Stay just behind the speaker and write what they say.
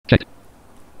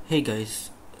Hey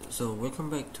guys, so welcome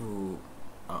back to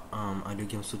audio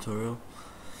games tutorial.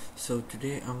 So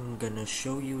today I'm gonna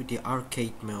show you the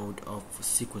arcade mode of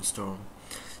Sequence Storm.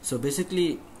 So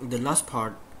basically the last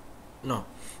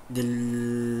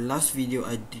video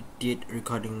I did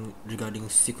regarding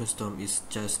Sequence Storm is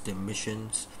just the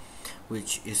missions,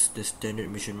 which is the standard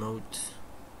mission mode.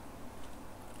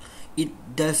 It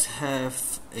does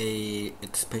have a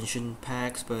expansion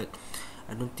packs, but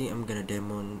I don't think I'm gonna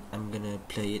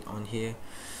play it on here,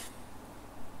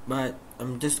 but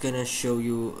I'm just gonna show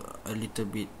you a little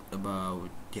bit about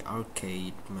the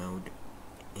arcade mode.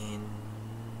 And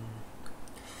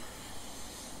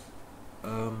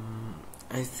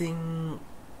I think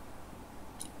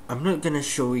I'm not gonna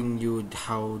showing you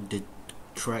how the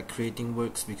track creating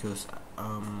works because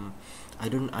I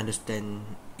don't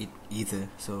understand it either,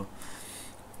 so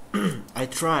I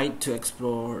tried to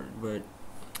explore, but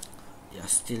yeah,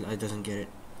 still I doesn't get it.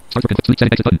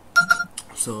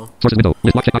 So sources window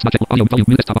list lock checkbox not check audio volume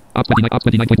music desktop op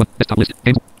 29.1 desktop list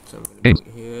game. So I'm gonna go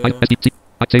here.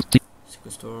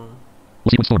 Sequence Storm.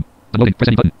 Sequence Storm. Unloading. Press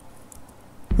any button.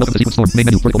 Welcome to Sequence Storm. Main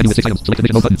menu. Vertical menu with 6 items. Select the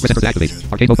mission mode button. Press enter to activate.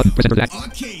 Arcade mode button. Press enter to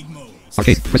activate.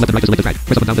 Arcade. Press left and right to select the track.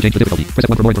 Press up and down to change the difficulty. Press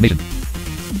F1 for more information.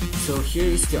 So here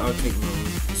is the arcade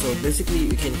mode. So basically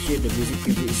you can hear the music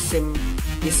preview is same.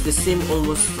 It's the same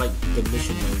almost like the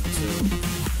mission mode. So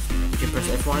you can press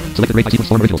F1. Select the rate by Sequence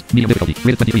Storm originals. Medium difficulty.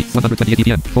 Rated 23. 128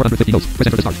 ppm. 450 notes. Press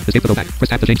enter to start. Escape to go back. Press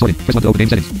tab to change sorting. Press 1 to open game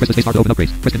settings. Press the space bar to open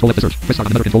upgrades. Press control F to search. Press start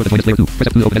on another control to join this layer 2. Press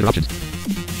F2 to open editor options.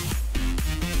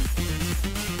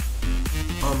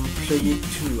 Play it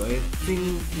too. I think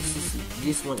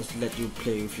this one is let you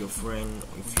play with your friend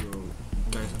if you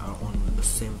guys are on the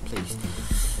same place.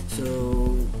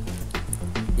 So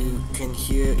you can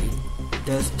hear it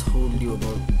does told you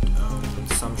about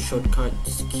some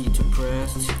shortcuts, key to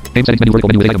press. Game settings menu, vertical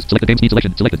menu with 8 items. Select the game speed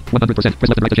selection. Selected. 100%. Press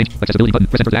left and right to change. Accessibility button.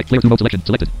 Press enter to act. Player 2 mode selection.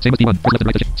 Selected. Same as D1. Press left and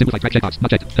right to change. Simplify track checkbox. Not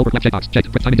checked. Helper clap checkbox.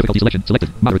 Checked. Press timing difficulty selection. Selected.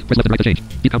 Moderate. Press left and right to change.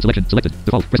 Deep count selection. Selected.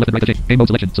 Default. Press left and right to change. Game mode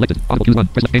selection. Selected. Audible cues 1.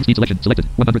 Press left. Game speed selection. Selected.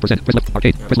 100%. Press left.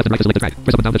 Arcade. Press left and right to select the track.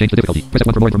 Press up and down to change the difficulty. Press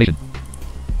F1 for more information.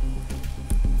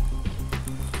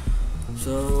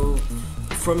 So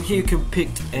from here you can pick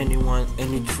any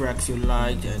tracks you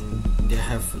like, and they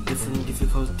have a different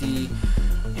difficulty,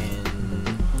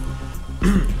 and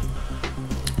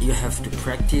you have the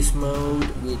practice mode,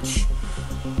 which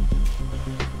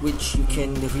you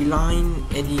can realign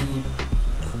any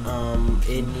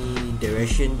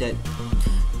direction that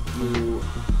you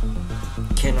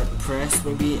cannot press,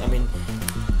 maybe, I mean,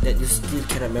 that you still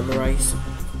cannot memorize.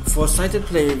 For sighted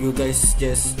player, you guys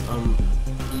just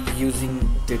using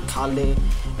the color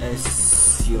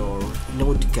as your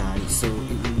note guide, so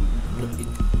it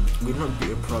will not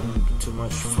be a problem too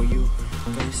much for you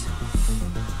guys.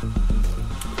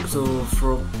 So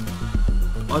for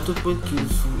auto-point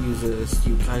users,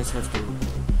 you guys have to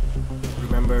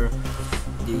remember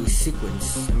the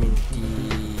sequence, I mean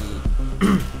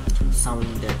the sound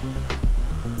that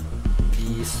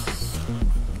these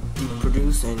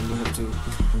produce, and you have to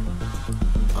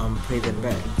play them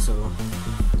back. So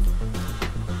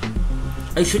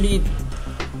actually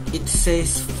it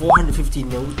says 450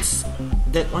 notes.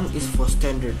 That one is for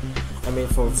standard, I mean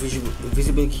for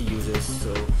visibility users.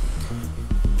 So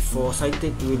for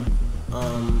sighted you would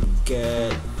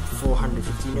get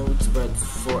 450 notes, but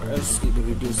for us it will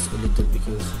reduce a little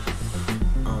because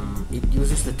it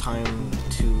uses the time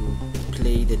to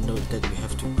play the note that we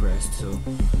have to press. So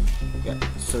yeah,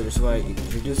 so that's why it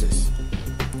reduces.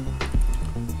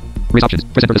 Raise options.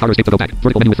 Press enter to start or escape to go back.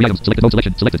 Vertical menu with 3 items. Select the mode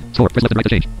selection. Selected. Score. Press left and right to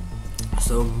change.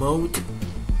 So mode,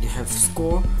 you have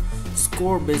score.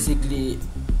 Score basically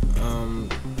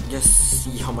just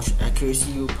see how much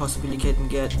accuracy you possibly can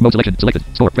get. Mode selection. Selected.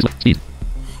 Score. Press left. Speed.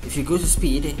 If you go to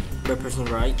speed by pressing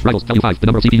right. Rivals. Value 5. The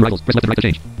number of CPU rivals. Press left and right to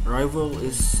change. Rival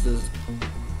is the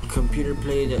computer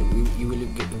play that you will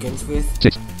get against with.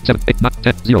 6, 7, 8, 9,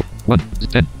 10, 0, 1,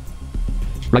 10.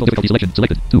 Rival difficulty selection.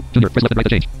 Selected. 2. Junior. Press left and right to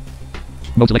change.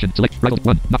 Mode selection. Select rival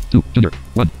 1, not 2, junior.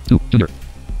 1, 2, junior.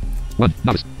 1,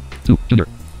 novice. 2, junior.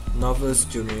 Novice,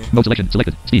 junior. Mode selection.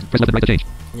 Selected. Speed. Press left and right to change.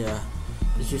 Yeah,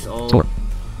 this is all. Score.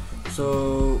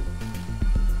 So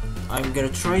I'm gonna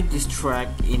try this track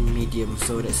in medium,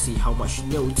 so let's see how much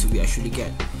notes we actually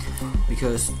get,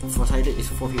 because for sighted is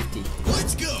 450.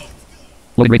 Let's go.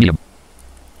 Loading rate medium.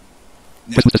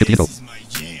 Press move to skip the info. This is my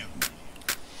jam.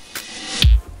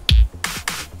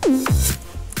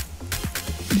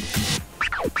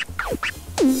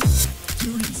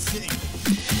 Dirty thing.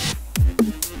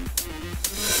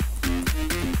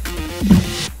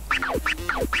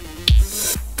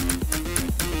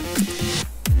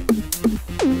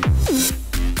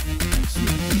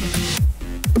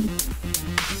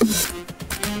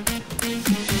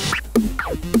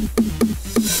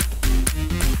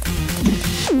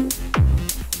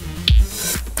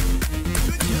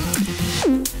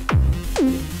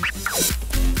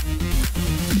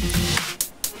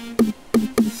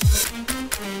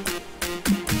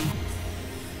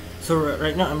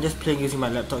 right now I'm just playing using my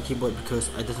laptop keyboard because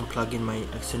I doesn't plug in my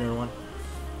external one.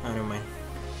 I don't mind.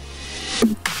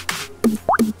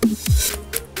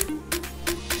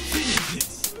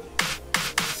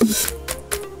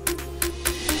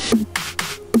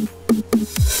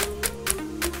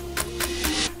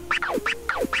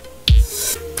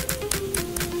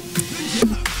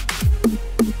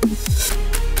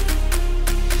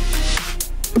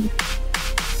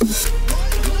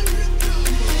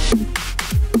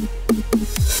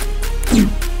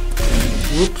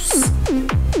 Whoops.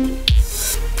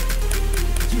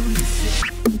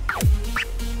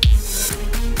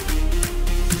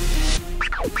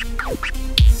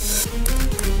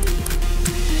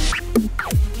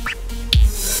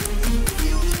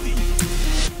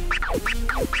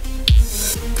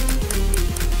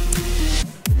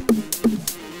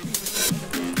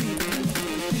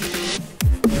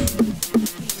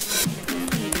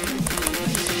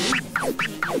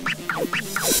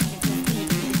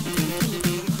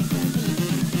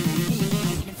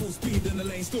 Full speed in the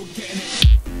lane, still getting it.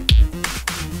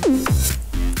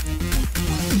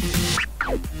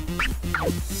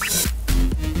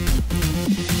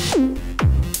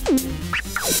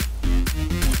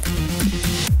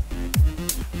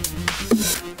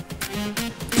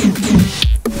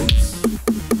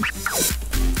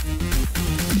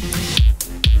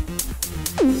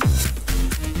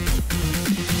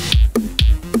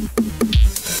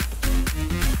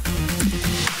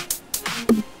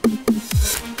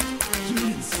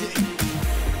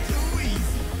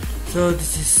 So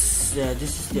this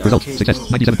is the Results. arcade Success.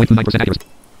 mode. 97.29% accuracy.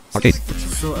 Arcade.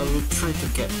 So I will try to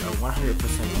get a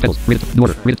 100%. Pedals. Rated. New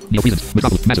order. Rated. Neopresence.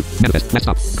 Metropolis. Massive. Manifest. Last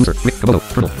stop. Cruiser. Rick. Komodo.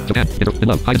 Colonel. Japan. Intro. In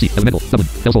love. Hide and seek. Elemental. Dublin.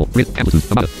 Del Sol. Rated.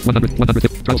 Amplitude. Amada. 100.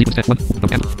 150. Travel sequence. 1.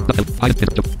 Ample. Hide.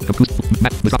 Intro. Compose.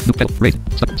 Map. Metrop. New. Pedal. Raid.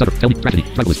 Stutter. Tell me. Tragedy.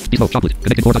 Dragulous. Beast mode. Chocolate.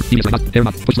 Connecting core. TVS. Not.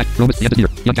 Aeronaut. Push select. Romus. The end of the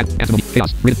year. Young cat. Antimony.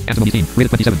 Chaos. Rated. Antimony theme.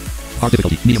 Rated 27. Hard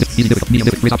difficulty. Medium. Easy difficulty. Medium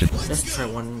difficulty. Race option. Let's try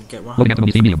one. Get one. Loading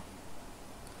antimony theme. Medium.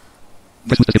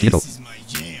 Press boost to skip the intro. This is my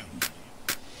jam.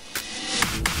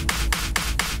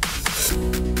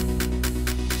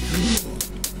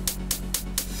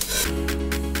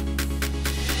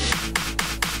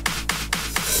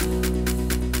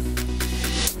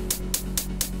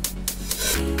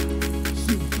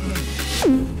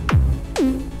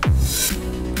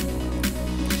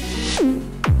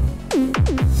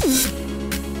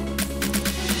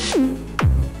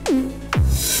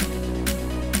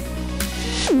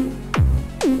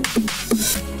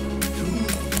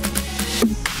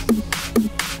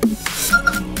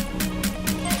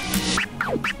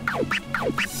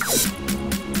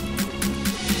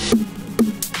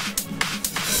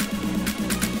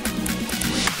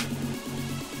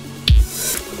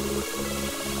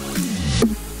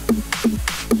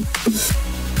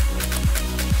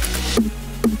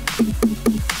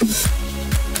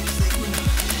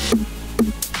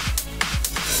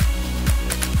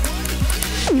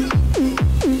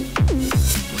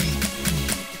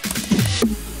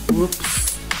 Whoops.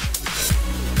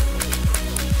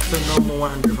 So no more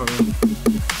 100 for me.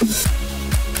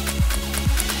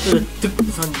 So the tick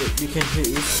sound that you can hear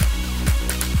is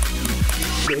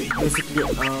basically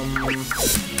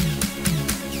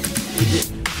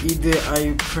either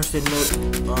I press the note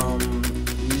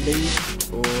late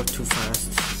or too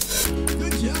fast.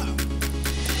 Good job.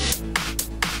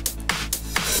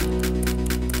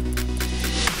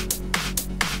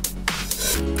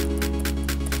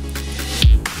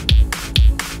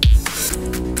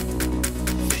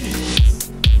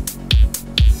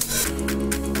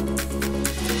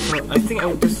 So I think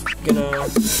I'm just gonna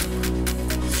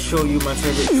show you my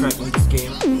favorite track in this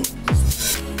game.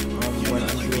 When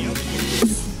I'm doing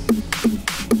this.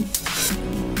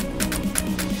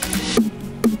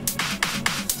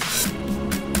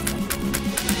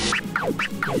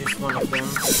 This is one of them.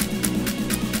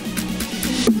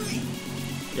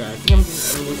 Yeah, I think I'm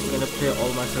just gonna play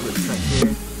all my favorite tracks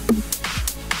here.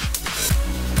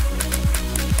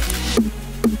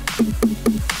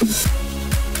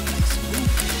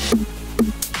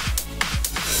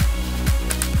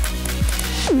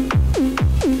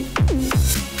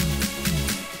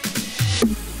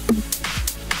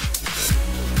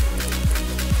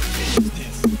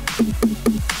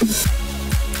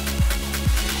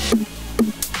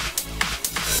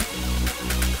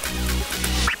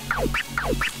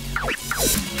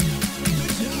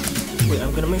 Wait,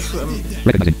 I'm gonna make sure I'm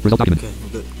Recognizing. Result document. okay.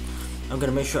 Good. I'm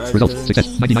gonna make sure I Results. Success.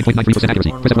 99.93%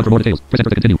 accuracy. Press F1 for more details. Press enter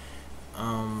to continue.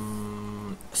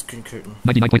 screen curtain.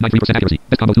 99.93% accuracy.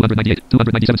 Best combo 298.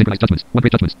 297 synchronized judgments. 1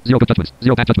 great judgments. 0 good judgments.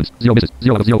 0 bad judgments. 0 misses.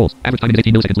 0 out of 0 goals. Average time in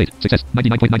 18 milliseconds late. Success.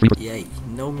 99.93%. Yay,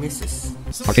 no misses.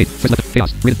 Arcade. Press left.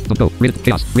 Chaos. Rated. Don't go. Rated.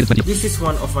 Chaos. Rated 20. This is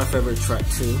one of my favorite track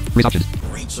too. Raise options.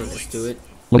 So let's do it.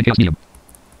 Loading chaos medium.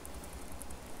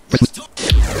 Press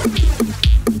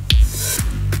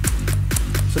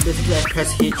So basically I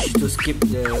press H to skip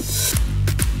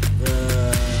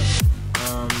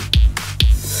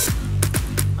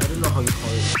I don't know how you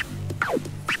call it.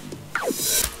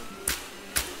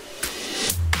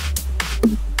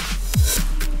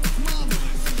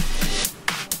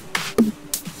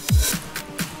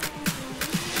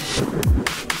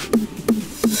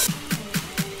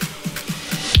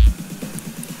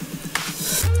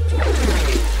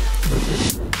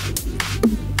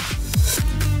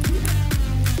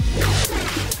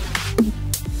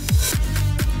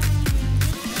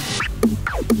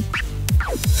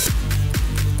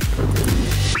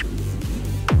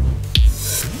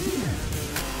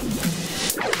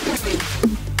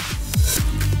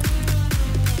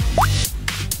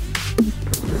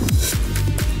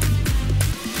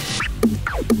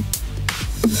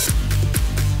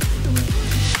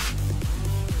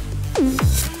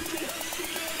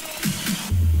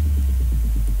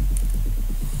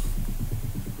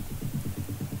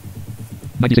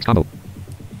 combo.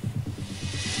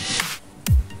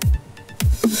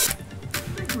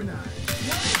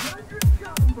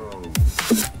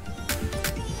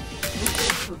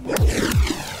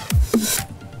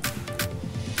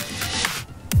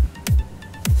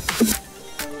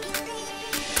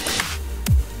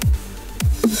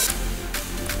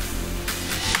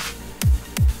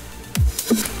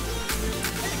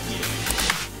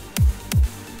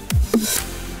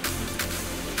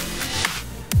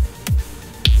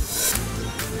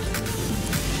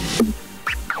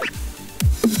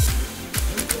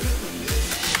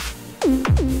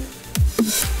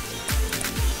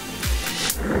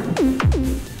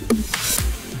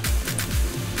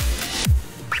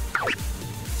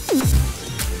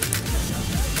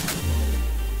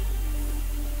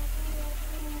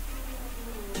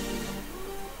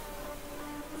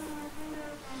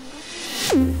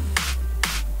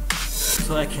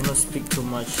 So I cannot speak too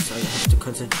much, so I have to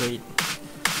concentrate.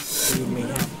 So you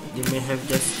may have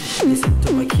just listened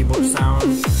to my keyboard sound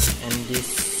and this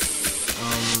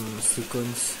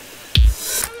sequence.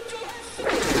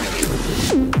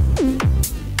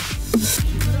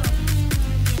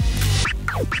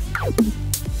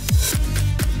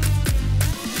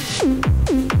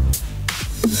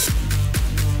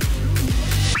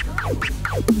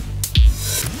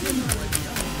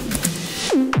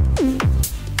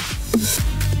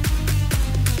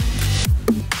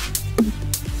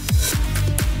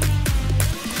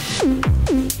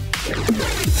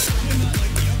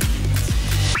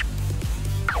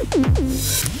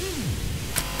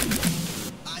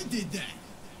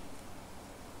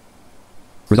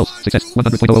 Results. Success.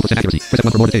 100.00% accuracy. Press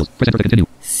F1 for more details. Press Enter to continue.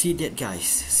 See that, guys?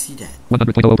 See that?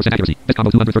 100.00% accuracy. Best combo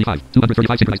 235.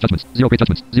 235 synchronized judgments. 0 great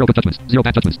judgments. 0 good judgments. 0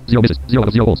 bad judgments. 0 misses. 0 out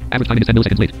of 0 goals. Average time is 10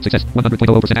 milliseconds late. Success.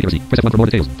 100.00% accuracy. Press F1 for more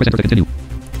details. Press Enter to continue.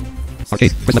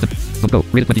 Arcade. Press left. Don't go.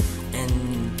 Rated 20. And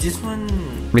this one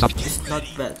Results. is not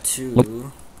bad too.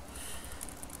 Look.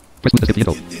 Press move to skip the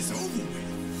intro.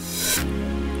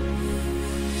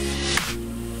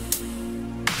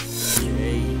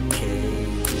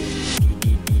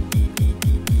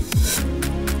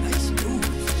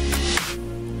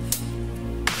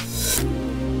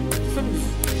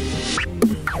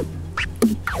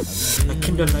 I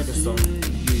kind of like the song.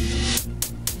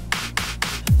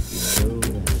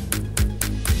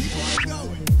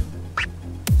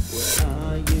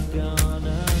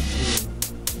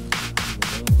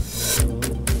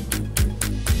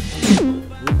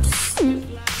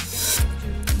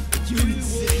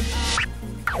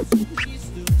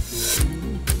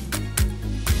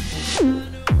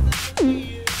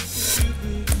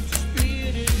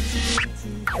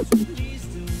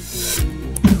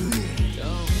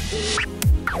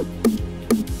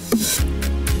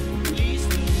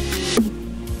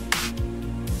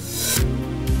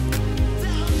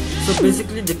 So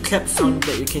basically the clap sound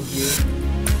that you can hear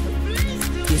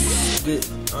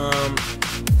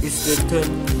is the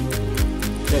turn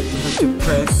that you have to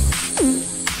press.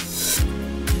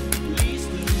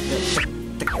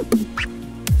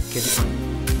 Okay, this one.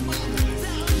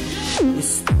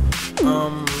 It's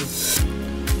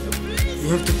you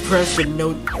have to press the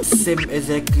note same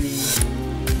exactly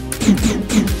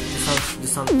the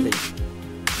sound play.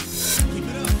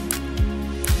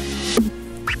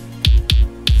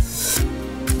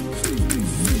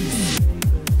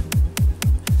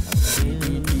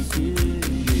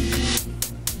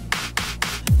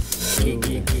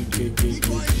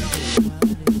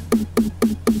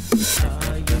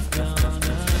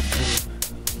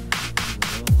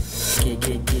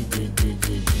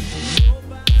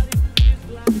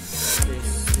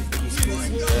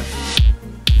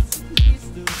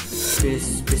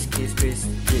 is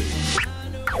J.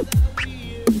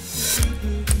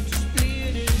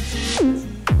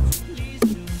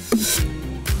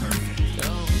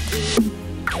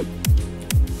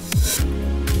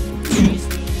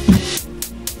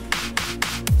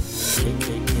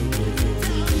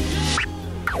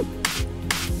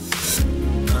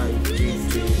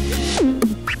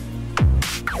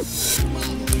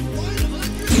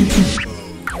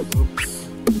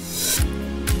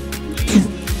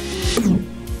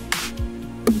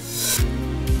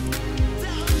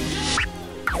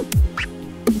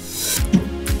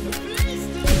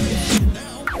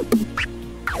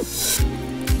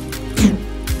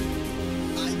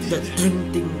 That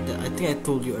ding thing that I think I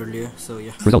told you earlier, so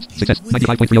yeah. Results. Success.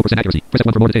 95.30% accuracy. Press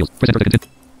F1 for more details. Press enter to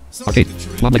continue. Arcade.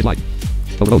 Long-legged slide.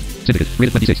 Overload. Syndicate.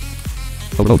 Rated 26.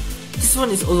 Overload. This one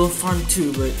is also fun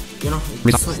too, but you know,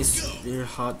 this one is very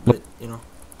hard, but you know,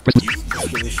 Press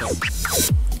let's give it a shot.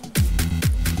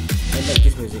 I like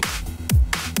this music.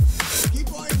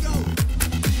 Keep on going.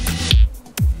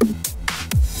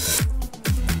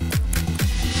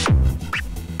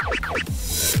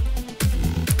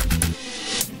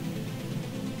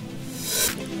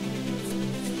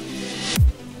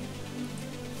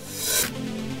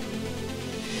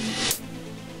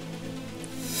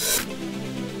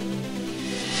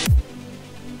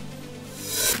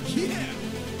 Yeah.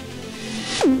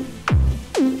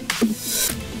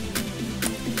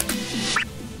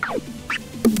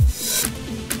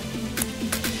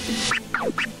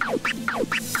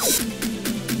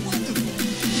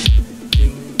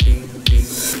 Ding, ding, ding,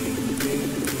 ding,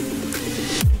 ding,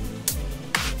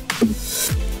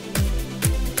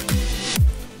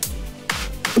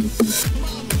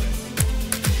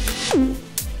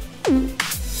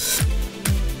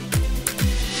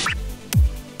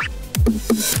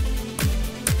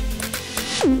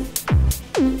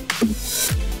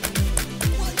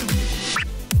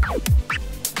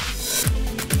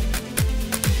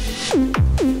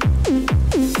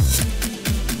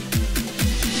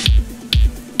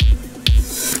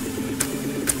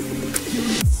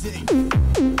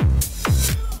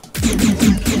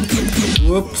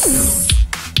 Whoops.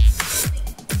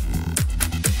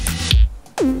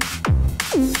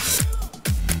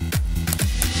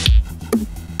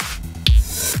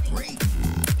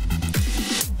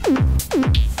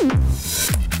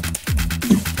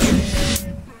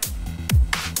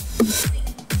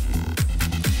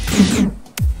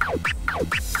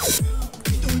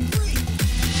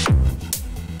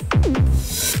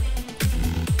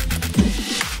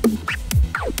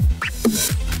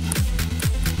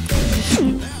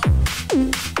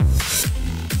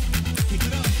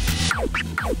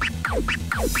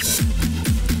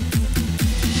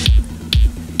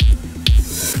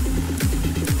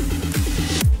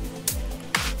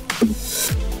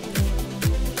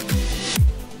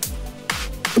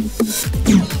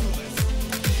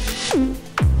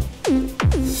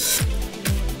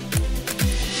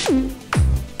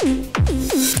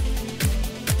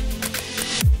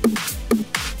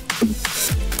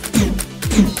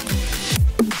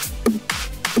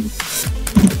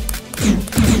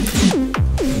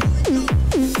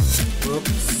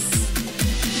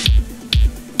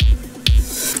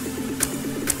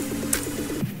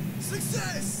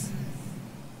 Success.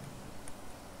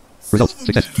 Results.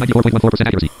 Success. 94.14%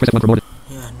 accuracy. Press F1 for more.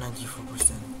 Yeah,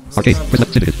 94%. Arcade. Press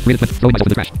left. Syndicate. Rated 20. Throwing myself in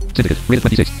the trash. Syndicate. Rated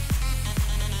 26.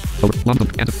 Over. Long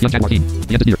jump. Answer. Young Jaguar team.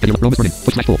 The end of the year. Your Rome is burning.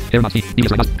 Push slash pull. Aeronaut team.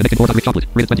 DBS right. Connected board on rich chocolate.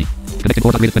 Rated 20. Connected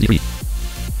board on rated 23.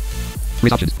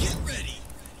 Raise options. Get ready.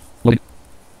 Loading.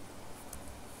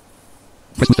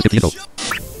 Press move to skip the intro.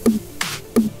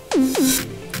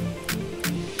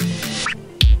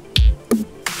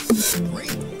 Great.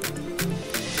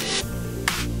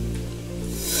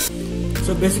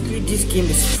 So basically this game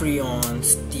is free on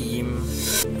Steam,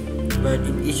 but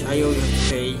in each IO you have to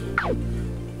pay.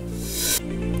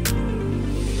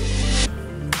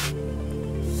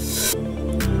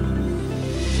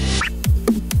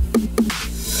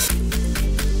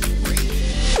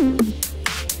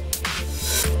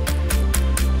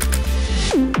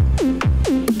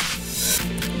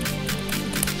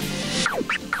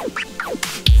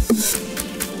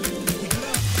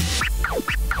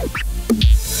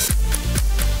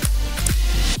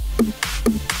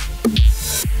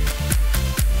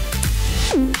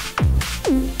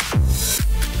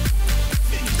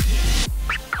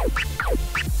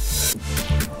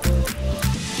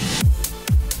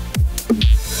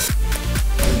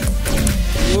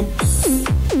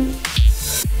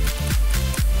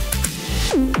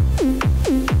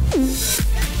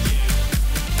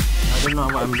 I don't know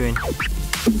what I'm doing.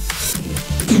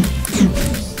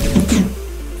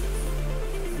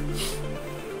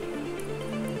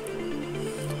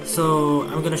 So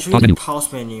I'm gonna show you Pause the menu.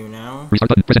 pause menu now. Restart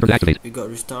button. Press enter to activate. We got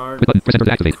restart, Quit button. Press enter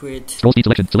to activate. quit, Scroll speed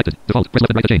selection selected. Default. Press left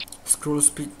and right to change. scroll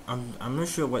speed. I'm not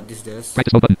sure what this does.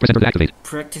 Practice mode button. Press enter to activate.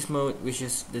 Practice mode, which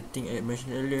is the thing I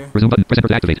mentioned earlier. Resume button. Press enter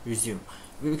to activate. Resume.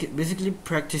 Basically,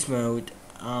 practice mode.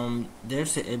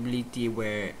 There's an ability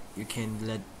where you can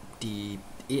let the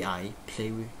AI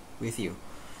play with you.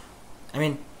 I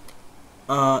mean,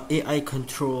 AI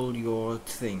control your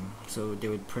thing, so they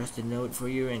would press the note for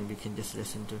you, and you can just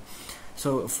listen to.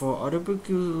 So for Audible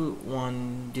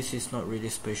one, this is not really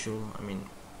special. I mean,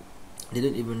 they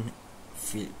don't even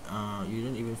feel. You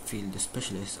don't even feel the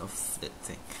specialist of that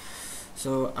thing.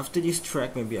 So after this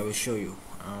track, maybe I will show you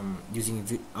using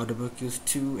Audible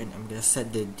 2, and I'm gonna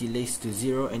set the delays to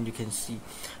 0, and you can see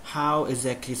how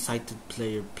exactly sighted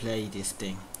player play this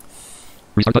thing.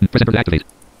 Restart button. Press enter to activate.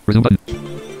 Resume button.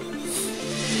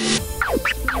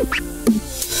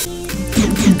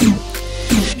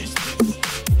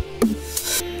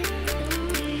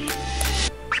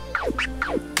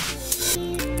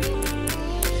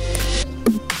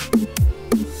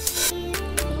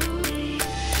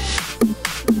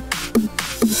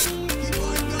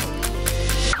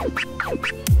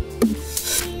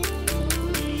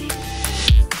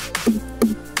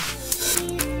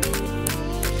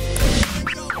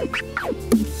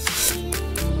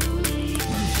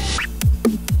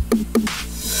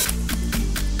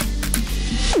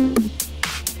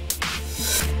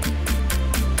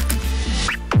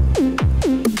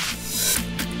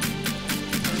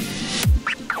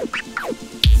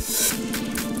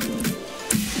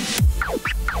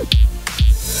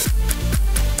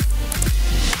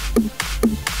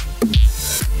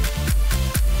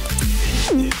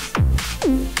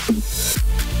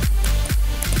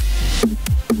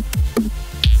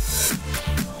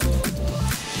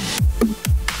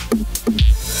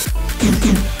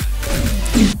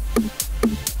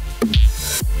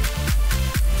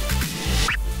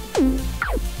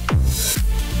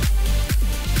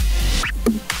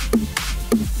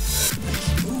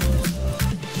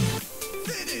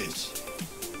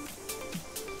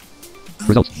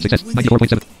 Results. Success.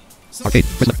 94.7. Arcade.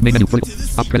 Press left. Main menu. Vertical.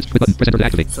 Up. Credits. Quit button. Press enter to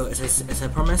activate. So as I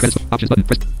promised, Credits. Options button.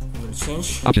 Press. I'm gonna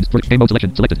change. Options. Game mode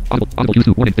selection. Selected. Audible use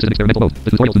 2. Warning. This is an experimental mode.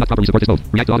 The tutorials do not properly support this mode.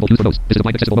 React to Audible use for modes. This is a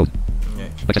blind accessible mode. Okay.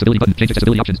 Accessibility button. Change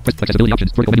accessibility options. Press accessibility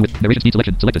options. Vertical menu with narration speed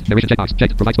selection. Selected. Narration checkbox.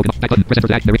 Checked. Provide spoken. Back button. Press enter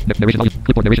to act. Narration volume.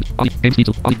 Clipboard narration. Game speed.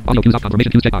 Audio cues out.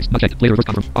 Confirmation cues checkbox. Not checked. Player reverse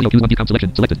confirm. Audio cues 1 decom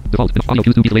selection. Selected. Default. Audio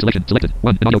cues 2 delay selection. Selected.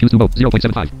 1. And audio cues 2 mode.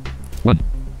 0.75. 1.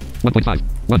 1.5.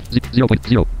 1.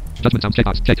 0.0. Judgment sounds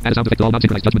checkbox. Checked. Add a sound effect to all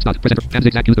non-synchronized judgments. Press enter. And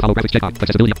zigzag cues to follow graphics checkbox.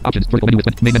 Accessibility options. Vertical menu with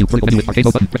main menu. Vertical menu with arcade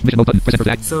mode button. Mission mode button. Press enter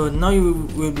to act. So now you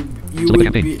will Select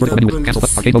campaign. be Vertical menu able with cancel to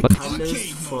button. see Arcade the mode button. colors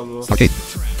for Arcade.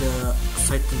 the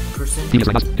sighted person. Medium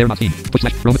slash mouse. Air mouse scene. Push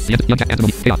slash Roman. Young cat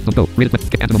antimony. Chaos. Don't go. Rated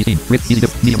with antimony scene. Rip. Easy.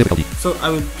 Medium difficulty. So I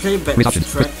will play back Raise this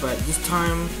options. track, but this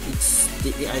time it's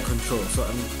the AI control. So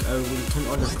I will turn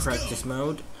on the practice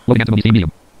mode. Loading antimony scene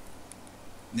medium.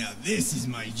 Now this is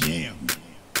my jam.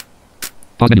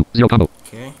 Pause menu. 0 combo.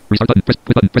 Okay. Restart button. Press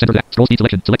quit button. Press enter to act. Scroll speed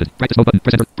selection. Selected. Practice mode button.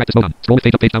 Press enter. Practice mode on. Scroll with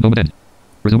page up, page down, moment end.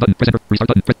 Resume button. Press enter. Restart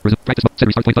button. Press resume. Practice mode. Set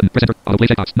restart point button. Press enter. Auto play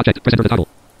checkbox. Not checked. Press enter to toggle.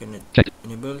 Gonna Checked.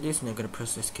 enable this, and I'm gonna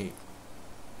press escape.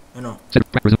 Oh no. Set.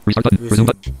 Resume. Restart button. Resume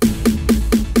button.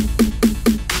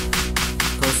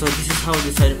 So this is how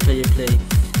the sighted player play.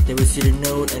 They will see the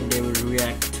note and they will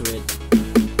react to it.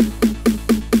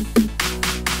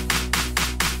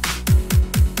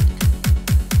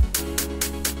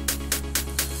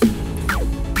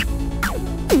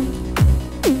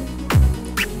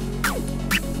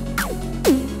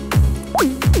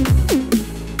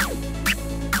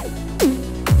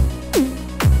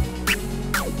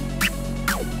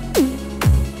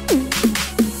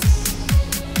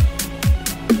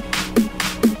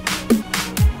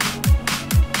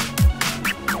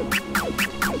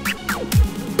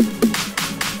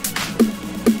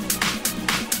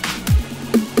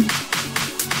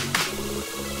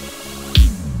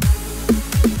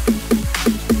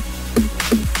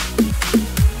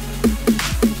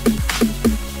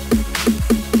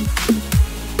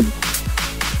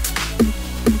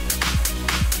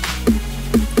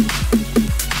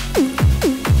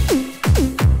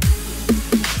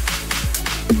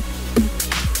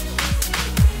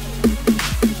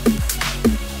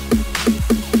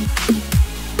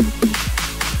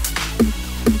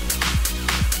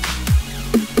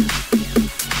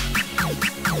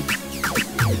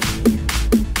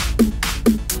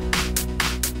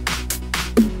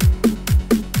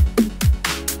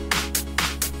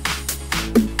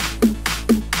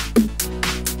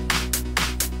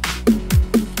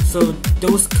 So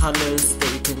those colors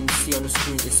that you can see on the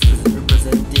screen is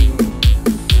representing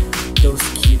those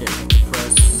keys that you have to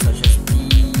press, such as D,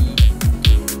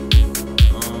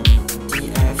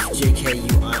 F, J, K,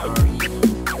 U, I, R, E.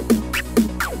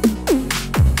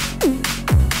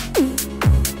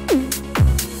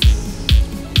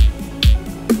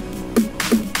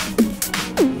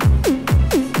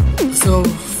 So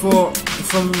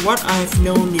from what I've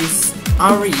known is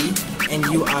RE and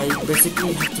UI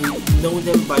basically have to know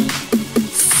them by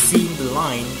seeing the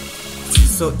line.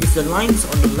 So if the line is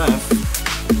on the left,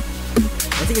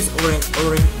 I think it's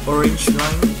orange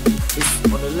line is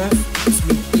on the left, it's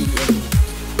mean E,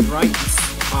 and right is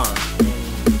R,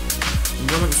 and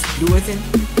the one is blue, I think.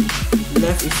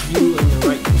 Left is U and the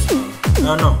right is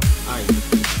R. No, I.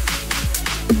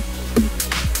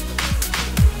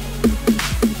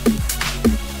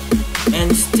 And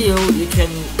still you can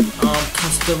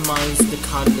customize the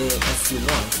color as you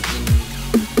want in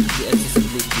the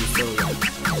accessibility.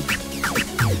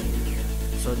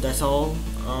 So that's all.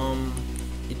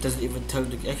 It doesn't even tell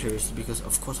the accuracy because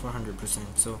of course 100%,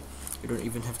 so you don't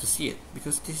even have to see it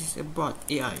because this is a bot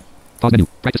AI. Pause menu.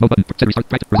 Practice mode button. Set restart.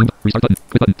 Practice. Resume. Restart button.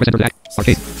 Quit button. Press enter to act.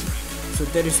 Arcade. So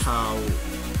that is how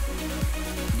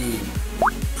the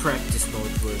practice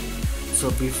mode works. So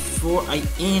before I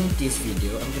end this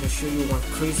video, I'm gonna show you one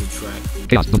crazy track.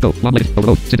 Chaos. Don't go. Long legged.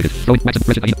 Overload. Syndicate. Throwing. Wax.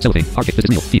 Resident. Cellophane. Arcade. This is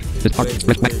Neil. Steve. This part.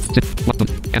 Rest. Wax. Sit. Walk.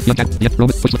 And young cat. Yep.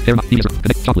 Roman. Push. Fair. Not. Devious.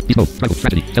 Connect. Chocolate. Beast mode. Tribal.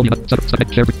 Tragedy. Tell me about. Sutter.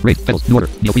 Subject. Share. Race. Pedals. New order.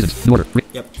 Neil reasons. New order.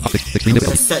 Yep. Optics. Extreme I'm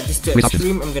gonna difficulty. set this to Race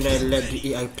extreme. options. I'm gonna let the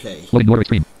AI play. Loading. New order.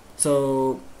 Extreme.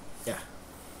 So yeah.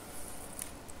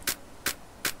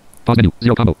 Pause menu.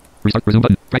 Zero combo. Restart. Resume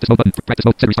button. Practice mode button. Practice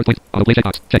mode. Set restart point. Autoplay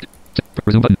checkbox. Checked.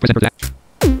 Resume button. Press enter to act.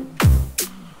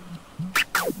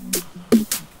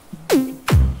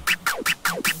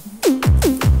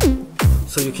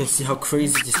 So you can see how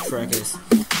crazy this track is.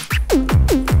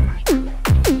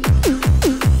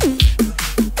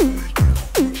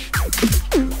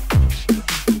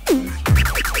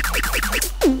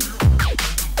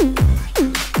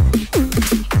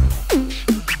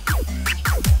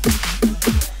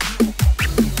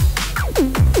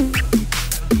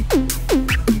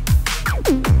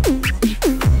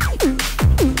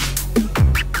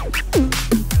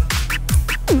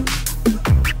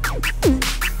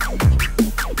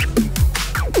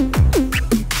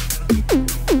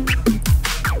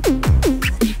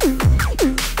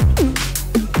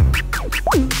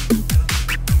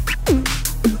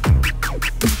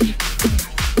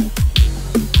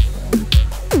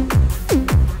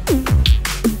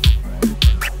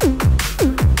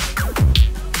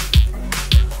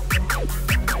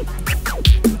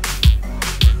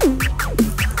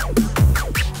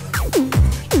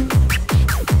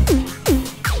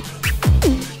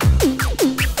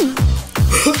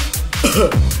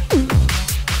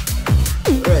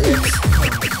 Right, yes.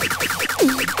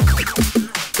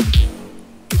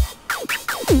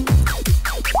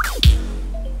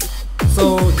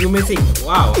 So you may think,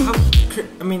 wow, how?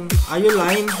 I mean, are you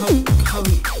lying? How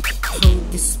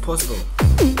this is possible?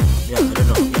 Yeah, I don't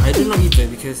know. Yeah, I don't know either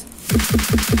because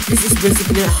this is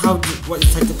basically what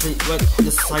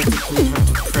the site to play have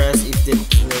to press if they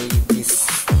play this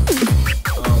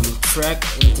track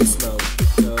in this mode.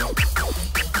 So.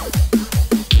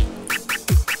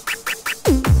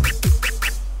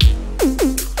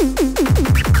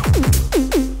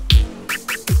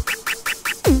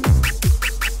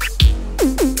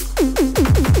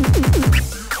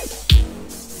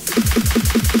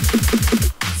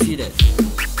 See that?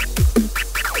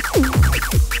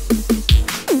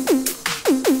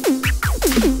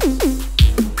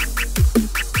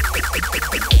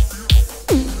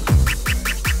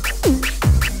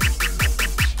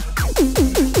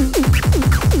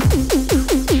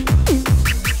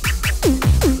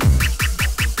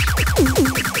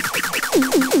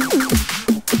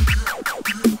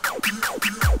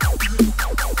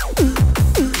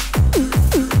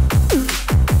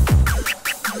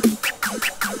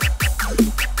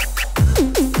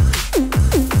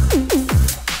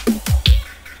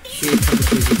 Here comes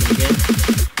the music again.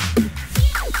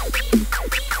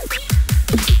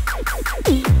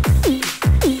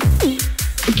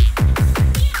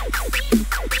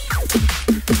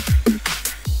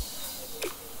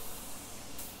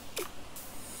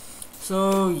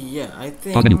 So yeah, I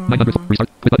think Pause menu. 900. Restart.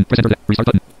 Quit button. Press enter to act. Restart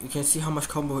button. you can see how much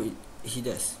combo he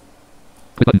does.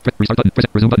 Quit button. Restart button. Press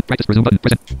resume button. Practice. Resume button.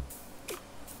 Press enter.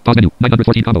 Pause menu.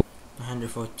 914 combo.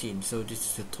 114. So this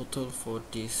is the total for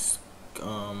this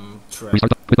track. Restart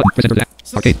button. Quit button. Press enter to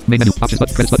act. Arcade. Main menu. Options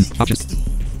button. Credits button. Options.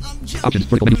 Options.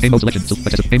 Vertical menu. Game mode selection.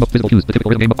 Access. Game mode. Visible cues. The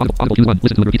typical rhythm game mode. Audible cues 1.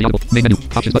 Listen to and repeat the audible. Main menu.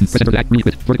 Options button. Press enter to act. Really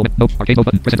quit. Vertical menu. Mode. Arcade mode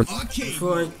button. Press enter.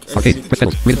 Before I Arcade. Press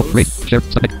pedals. Read. Rate. Share.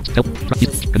 Submit. Help.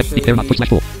 Connect. Air not push slash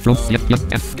pull. Chrome. Yep. Yep.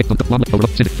 F. Kick. Long. Over.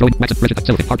 Syndic. Throwing. Max. Register.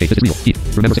 Accelerate. Arcade. This is real. Key.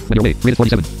 Remember 6 when you're away. Rated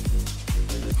 47.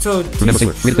 So Remember this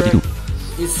Sailor. Rated 52.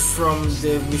 is from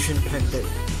the mission pack that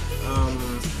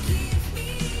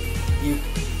you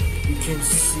can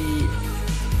see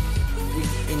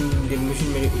in the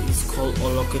mission menu. It's called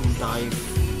Lock and Dive.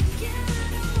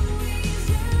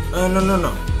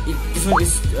 No. This one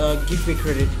is Give Me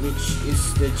Credit, which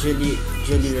is the Jelly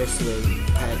Raceway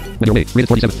pack. When you're away. Rated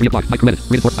 47. Free block. Micro edit.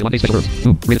 Rated 4. Taiwan Day special rooms.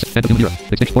 Boom. Rated 10. Human era.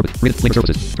 Extinction orbit. Rated labor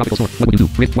services. Tropical storm. What would you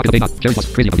do? Rated walk of a not. Cherry plus.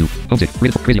 Crazy about you. Homesick.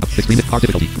 Rated crazy about. Extreme. Hard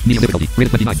difficulty. Medium difficulty.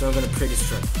 Rated 29. So I'm gonna play this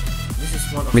track. This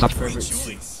is one of Rated my up.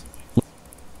 favorites.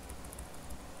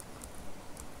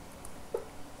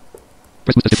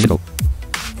 Press boost to skip info.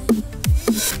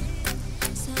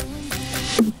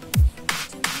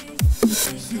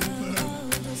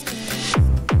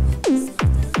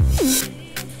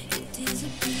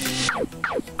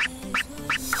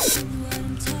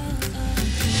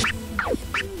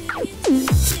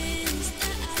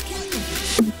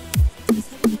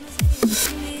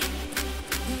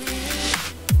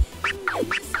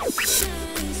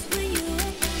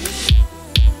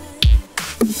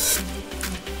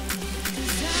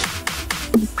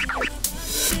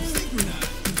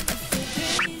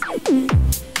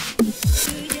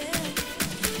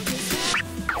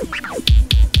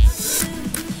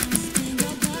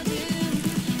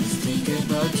 Think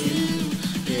about you,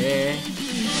 yeah.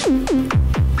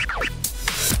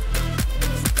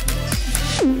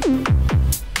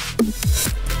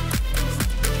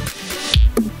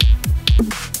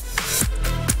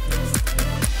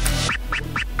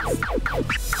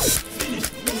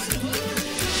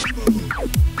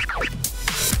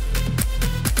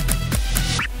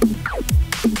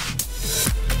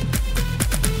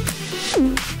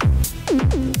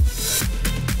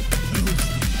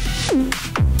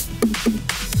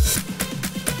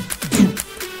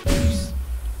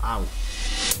 Ow.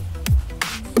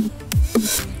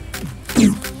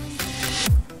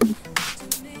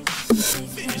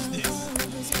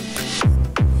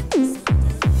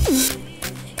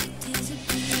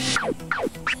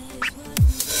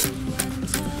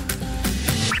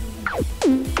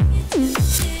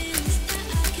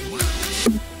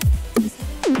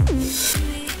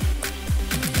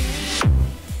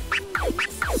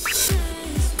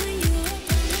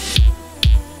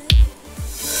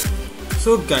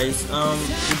 So guys,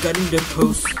 regarding the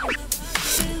post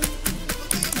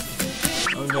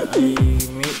that I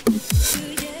made,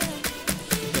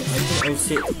 I think I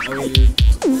said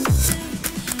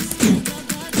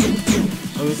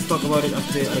I will talk about it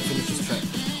after I finish this track.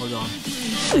 Hold on,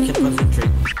 I can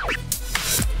concentrate.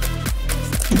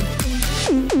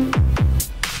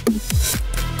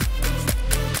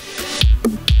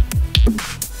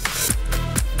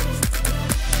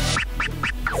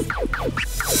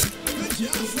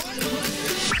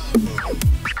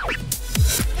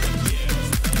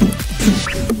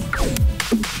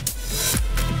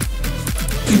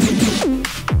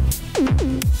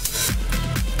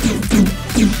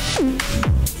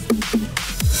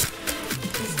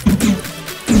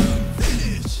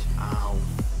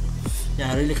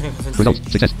 Yeah, I really can't concentrate.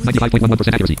 Results. Success.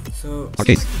 95.11% accuracy. So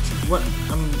Arcade. what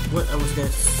I was gonna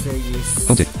say is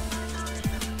Homesick.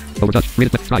 Overtouch.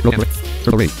 Rated. Try. Roll.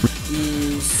 Turbo rate.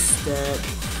 is that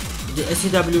the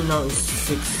SCW now is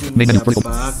fixing Main menu, the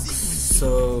vertical. bugs.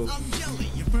 So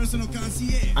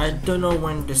I don't know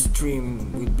when the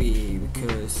stream will be,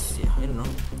 because yeah, I don't know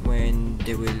when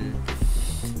they will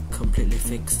completely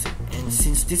fix. And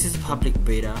since this is public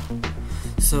beta,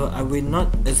 so I will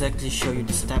not exactly show you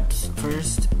the steps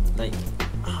first, like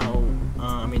how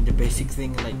I mean the basic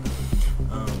thing, like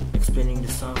explaining the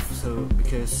stuff. So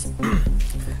because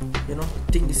you know,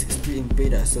 thing is still in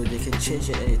beta, so they can change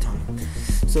it anytime.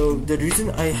 So the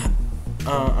reason I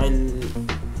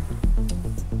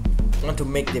want to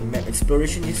make the map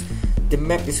exploration is the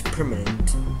map is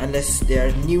permanent unless there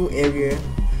are new area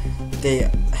they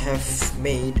have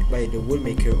made by the world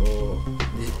maker or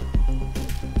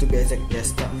to be exact their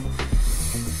stuff.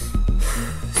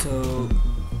 So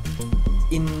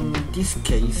in this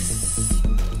case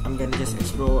I'm gonna just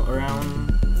explore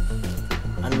around,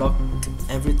 unlock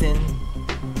everything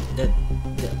that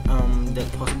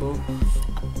possible,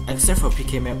 except for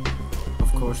PK map,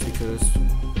 of course, because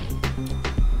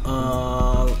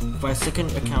my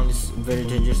second account is very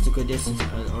dangerous because this I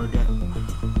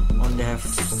only have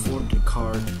 40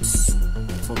 cards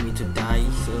for me to die,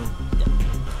 so yeah,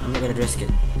 I'm not gonna risk it.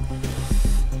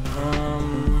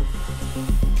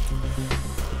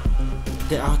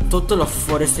 There are a total of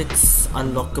 46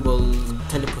 unlockable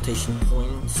teleportation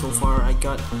points so far I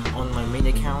got on my main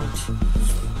account.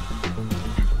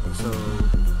 So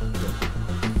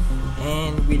yeah.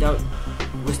 And without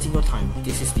wasting your time,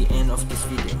 this is the end of this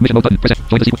video. Mission mode button. Press F.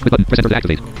 Join the sequence. Quit button. Press enter to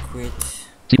activate. I'm gonna quit.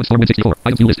 Sequence form 164.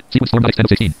 Items view list. Sequence form x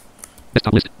 16.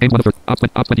 Desktop list. Aim 1 of 4. Ops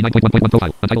 29.1.1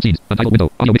 profile. Untitled scenes. Untitled window.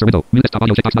 Audio mixer window. Mute desktop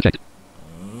audio checkbox not checked.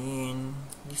 And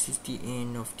this is the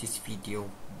end of this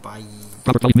video. Bye.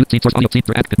 Proper volume mute. Scene source audio. Scene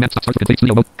for add. Map stop. Start for complete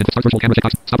studio mode. Start virtual camera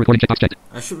checkbox. Stop recording checkbox checked.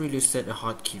 I should really set a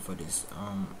hotkey for this.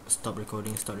 Stop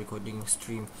recording, start recording,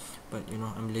 stream. But you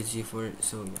know, I'm lazy for it,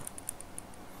 so yeah.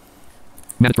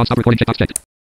 Manage stop recording checkbox checked.